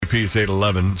WTOP, it's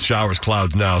 8:11. Showers,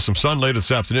 clouds now. Some sun later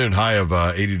this afternoon. High of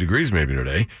 80 degrees maybe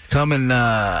today. Coming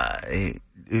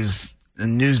is the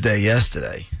news day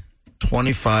yesterday.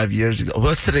 25 years ago.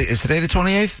 What's today? Is today the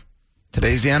 28th?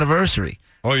 Today's the anniversary.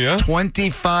 Oh, yeah?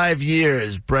 25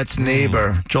 years. Brett's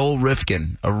neighbor, Joel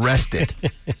Rifkin, arrested.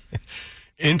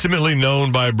 Intimately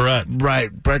known by Brett.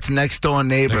 Right. Brett's next door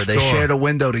neighbor. Next they door. shared a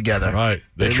window together. Right.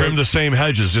 They trimmed the same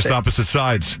hedges, just opposite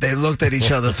sides. They looked at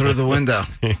each other through the window.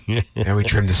 And we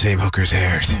trimmed the same hooker's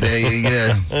hairs. There you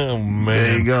go. Oh, man.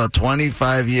 There you go.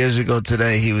 25 years ago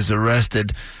today, he was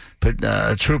arrested.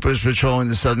 Troopers patrolling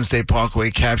the Southern State Parkway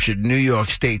captured New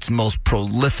York State's most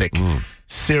prolific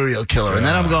serial killer. And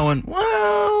then I'm going, well,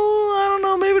 I don't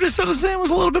know. Maybe the Son of Sam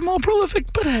was a little bit more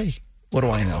prolific, but hey. What do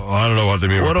I know? Oh, I don't know what they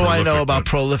mean. What do I know about but...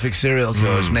 prolific serial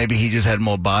killers? Maybe he just had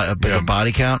a bigger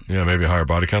body count? Yeah, maybe a higher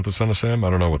body count than Son of Sam. I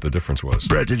don't know what the difference was.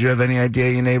 Brett, did you have any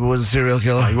idea your neighbor was a serial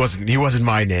killer? He wasn't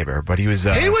my neighbor, but he was...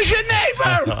 He was your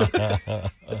neighbor!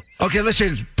 Okay, let's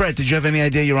change. Brett, did you have any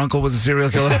idea your uncle was a serial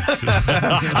killer?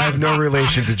 I have no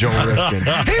relation to Joel Rifkin.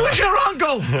 He was your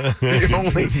uncle!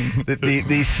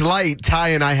 The slight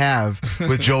tie-in I have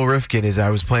with Joel Rifkin is I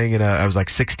was like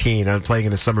 16. I was playing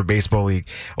in a summer baseball league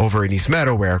over in East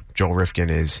Meadow, where Joel Rifkin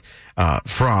is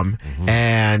from.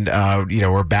 And,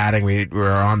 we're batting.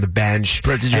 We're on the bench.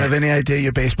 Brett, did you have any idea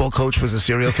your baseball coach was a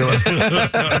serial killer?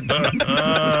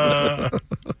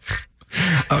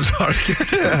 I'm sorry.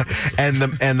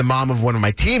 and the mom of one of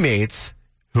my teammates,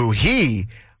 who he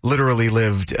literally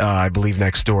lived, I believe,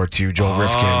 next door to Joel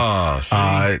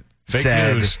Rifkin,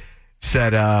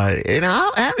 said,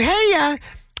 hey,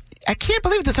 I can't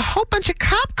believe there's a whole bunch of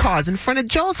cop cars in front of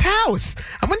Joel's house.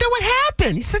 I wonder what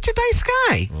happened. He's such a nice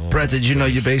guy. Brett, did you know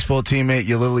your baseball teammate,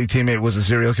 your Little League teammate, was a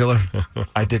serial killer?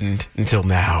 I didn't until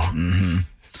now. Mm-hmm.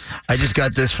 I just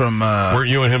got this from... Weren't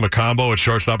you and him a combo at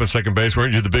shortstop and second base?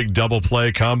 Weren't you the big double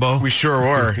play combo? We sure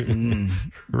were.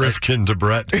 Rifkin to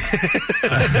Brett.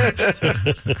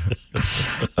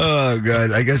 Oh,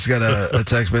 God. I guess got a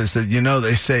text message that,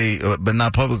 they say, but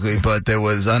not publicly, but there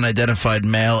was unidentified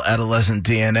male adolescent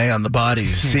DNA on the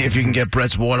bodies. See if you can get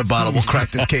Brett's water bottle. We'll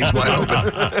crack this case wide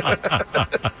open.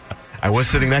 I was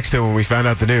sitting next to him when we found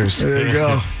out the news. There you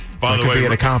go. By the way, be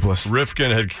an accomplice.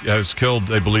 Rifkin has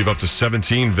killed, I believe, up to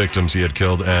 17 victims he had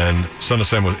killed, and Son of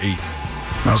Sam was 8. Okay.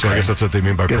 So I guess that's what they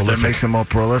mean by prolific. That makes him more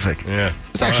prolific. Yeah.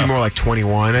 It's actually more like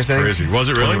 21, I think. Crazy. Was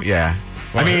it really? 20, yeah.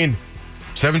 Well, I mean,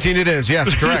 17 it is.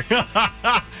 Yes, correct.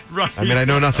 Right. I mean, I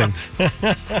know nothing.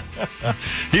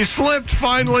 He slipped,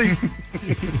 finally.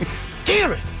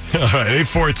 Damn it. All right,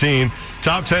 8:14.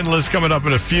 Top 10 list coming up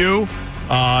in a few.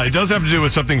 It does have to do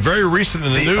with something very recent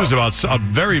in the news about a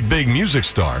very big music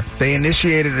star. They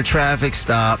initiated a traffic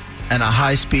stop and a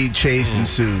high-speed chase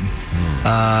ensued.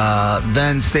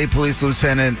 Then State Police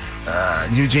Lieutenant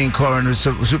Eugene Corrin, who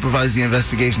supervised the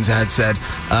investigations, had said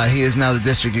he is now the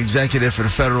district executive for the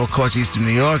federal courts east of New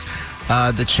York.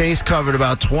 The chase covered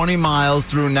about 20 miles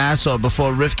through Nassau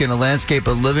before Rifkin, a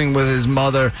landscaper living with his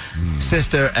mother,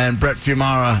 sister, and Brett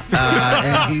Fiumara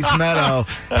in East Meadow,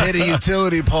 hit a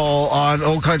utility pole on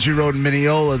Old Country Road in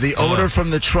Mineola. The odor from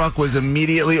the truck was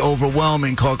immediately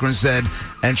overwhelming, Cochran said,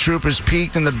 and troopers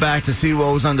peeked in the back to see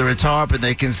what was under a tarp, and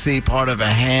they can see part of a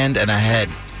hand and a head.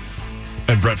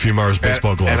 And Brett Fiumara's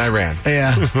baseball glove. And I ran.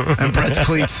 Yeah, and Brett's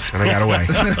cleats. And I got away.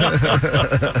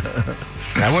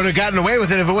 I would have gotten away with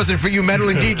it if it wasn't for you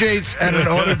meddling DJs. And an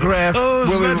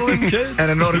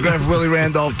autographed Willie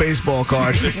Randolph baseball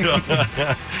card.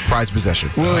 Prized possession.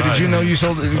 Willie, did you know you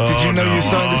sold? Did you know you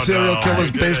signed a serial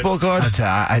killer's baseball card?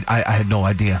 I had no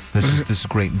idea. This is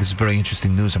great. This is very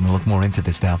interesting news. I'm gonna look more into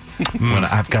this now. When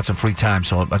I've got some free time,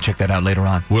 so I'll check that out later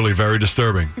on. Willie, very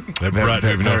disturbing. That Brett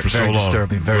we've known for so long.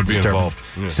 Very disturbing. Involved.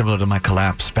 Yeah. Similar to my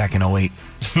collapse back in 2008.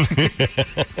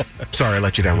 Sorry, I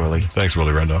let you down, Willie. Thanks,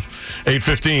 Willie Randolph.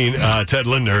 8:15, Ted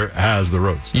Linder has the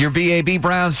roads. Your BAB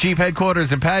Browns Jeep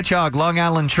headquarters in Patchogue, Long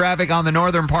Island. Traffic on the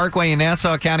Northern Parkway in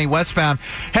Nassau County westbound.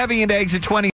 Heavy into exit 20.